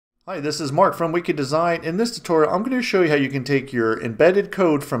Hi, this is Mark from Wiki Design. In this tutorial, I'm going to show you how you can take your embedded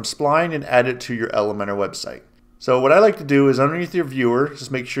code from Spline and add it to your Elementor website. So what I like to do is underneath your viewer,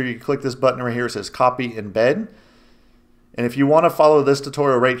 just make sure you click this button right here. It says Copy Embed. And if you want to follow this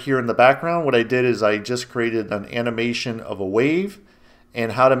tutorial right here in the background, what I did is I just created an animation of a wave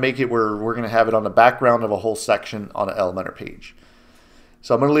and how to make it where we're going to have it on the background of a whole section on an Elementor page.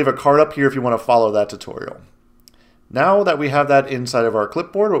 So I'm going to leave a card up here if you want to follow that tutorial. Now that we have that inside of our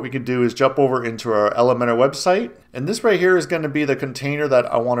clipboard, what we can do is jump over into our Elementor website. And this right here is going to be the container that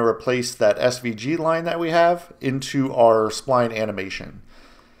I want to replace that SVG line that we have into our Spline animation.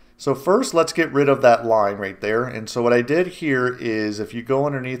 So first, let's get rid of that line right there. And so what I did here is if you go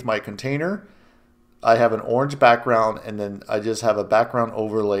underneath my container, I have an orange background and then I just have a background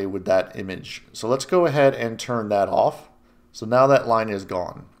overlay with that image. So let's go ahead and turn that off. So now that line is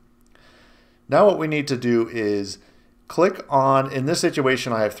gone. Now what we need to do is click on, in this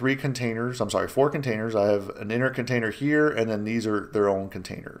situation I have four containers. I have an inner container here and then these are their own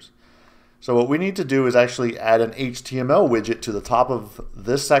containers. So what we need to do is actually add an HTML widget to the top of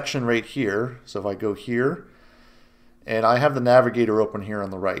this section right here. So if I go here and I have the navigator open here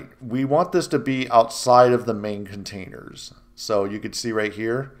on the right, we want this to be outside of the main containers. So you can see right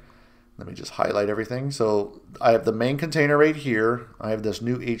here, let me just highlight everything. So I have the main container right here. I have this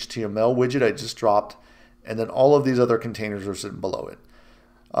new HTML widget I just dropped. And then all of these other containers are sitting below it.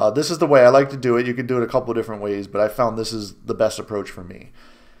 This is the way I like to do it. You can do it a couple of different ways, but I found this is the best approach for me.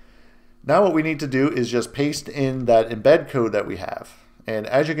 Now what we need to do is just paste in that embed code that we have. And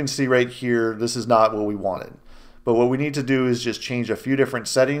as you can see right here, this is not what we wanted. But what we need to do is just change a few different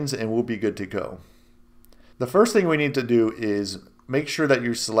settings and we'll be good to go. The first thing we need to do is make sure that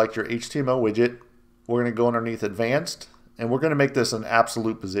you select your HTML widget. We're going to go underneath Advanced, and we're going to make this an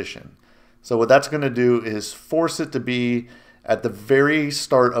absolute position. So what that's going to do is force it to be at the very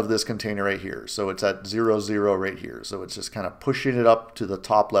start of this container right here. So it's at 0, 0 right here. So it's just kind of pushing it up to the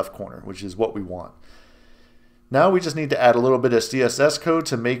top left corner, which is what we want. Now we just need to add a little bit of CSS code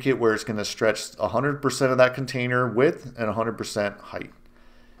to make it where it's going to stretch 100% of that container width and 100% height.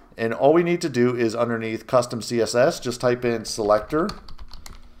 And all we need to do is underneath custom CSS, just type in selector.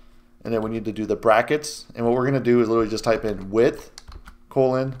 And then we need to do the brackets. And what we're going to do is literally just type in width,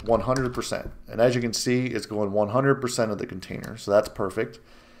 100%. And as you can see, it's going 100% of the container. So that's perfect.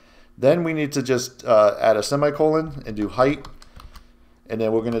 Then we need to just add a semicolon and do height. And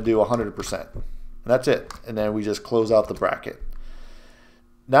then we're going to do 100%. And that's it. And then we just close out the bracket.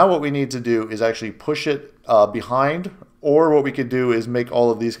 Now what we need to do is actually push it behind, or what we could do is make all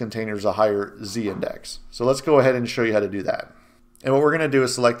of these containers a higher Z index. So let's go ahead and show you how to do that. And what we're going to do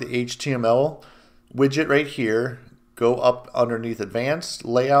is select the HTML widget right here. Go up underneath Advanced,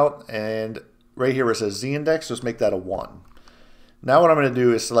 Layout, and right here where it says Z index, just make that a 1. Now what I'm going to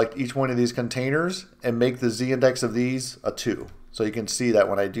do is select each one of these containers and make the Z index of these a 2. So you can see that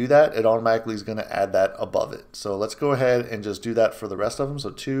when I do that, it automatically is going to add that above it. So let's go ahead and just do that for the rest of them.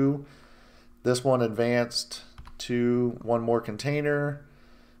 So 2, this one Advanced, 2, one more container,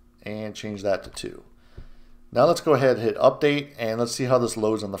 and change that to 2. Now let's go ahead and hit Update, and let's see how this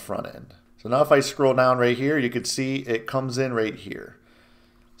loads on the front end. So now if I scroll down right here, you can see it comes in right here.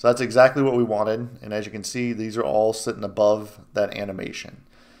 So that's exactly what we wanted. And as you can see, these are all sitting above that animation.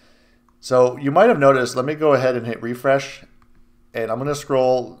 So you might have noticed, let me go ahead and hit refresh. And I'm going to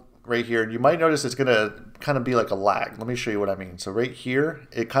scroll right here. And you might notice it's going to kind of be like a lag. Let me show you what I mean. So right here,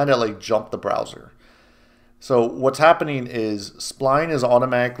 it kind of like jumped the browser. So what's happening is Spline is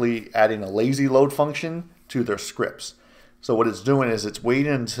automatically adding a lazy load function to their scripts. So what it's doing is it's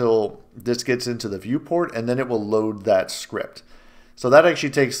waiting until this gets into the viewport and then it will load that script. So that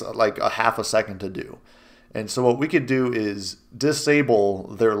actually takes like a half a second to do. And so what we could do is disable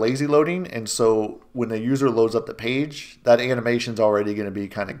their lazy loading. And so when the user loads up the page, that animation is already going to be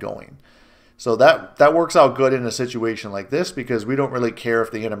kind of going. So that works out good in a situation like this because we don't really care if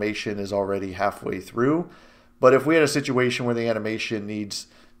the animation is already halfway through. But if we had a situation where the animation needs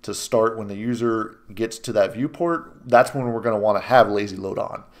to start when the user gets to that viewport, that's when we're going to want to have lazy load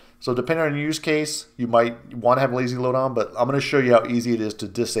on. So depending on your use case, you might want to have lazy load on, but I'm going to show you how easy it is to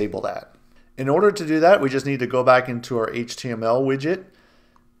disable that. In order to do that, we just need to go back into our HTML widget,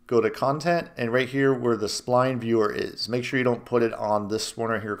 go to content, and right here where the Spline viewer is, make sure you don't put it on this one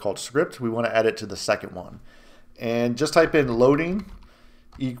right here called script. We want to add it to the second one. And just type in loading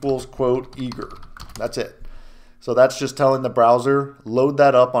equals quote eager. That's it. So that's just telling the browser, load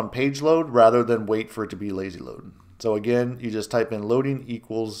that up on page load rather than wait for it to be lazy load. So again, you just type in loading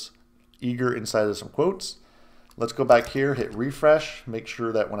equals eager inside of some quotes. Let's go back here, hit refresh, make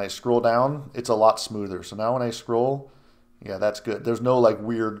sure that when I scroll down, it's a lot smoother. So now when I scroll, Yeah, that's good. There's no like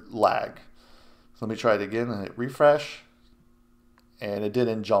weird lag. So let me try it again and hit refresh. And it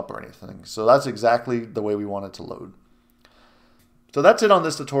didn't jump or anything. So that's exactly the way we want it to load. So that's it on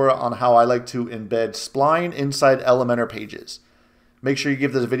this tutorial on how I like to embed Spline inside Elementor pages. Make sure you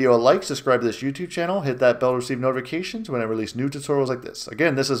give this video a like, subscribe to this YouTube channel, hit that bell to receive notifications when I release new tutorials like this.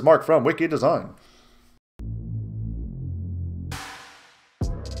 Again, this is Mark from Wiki Design.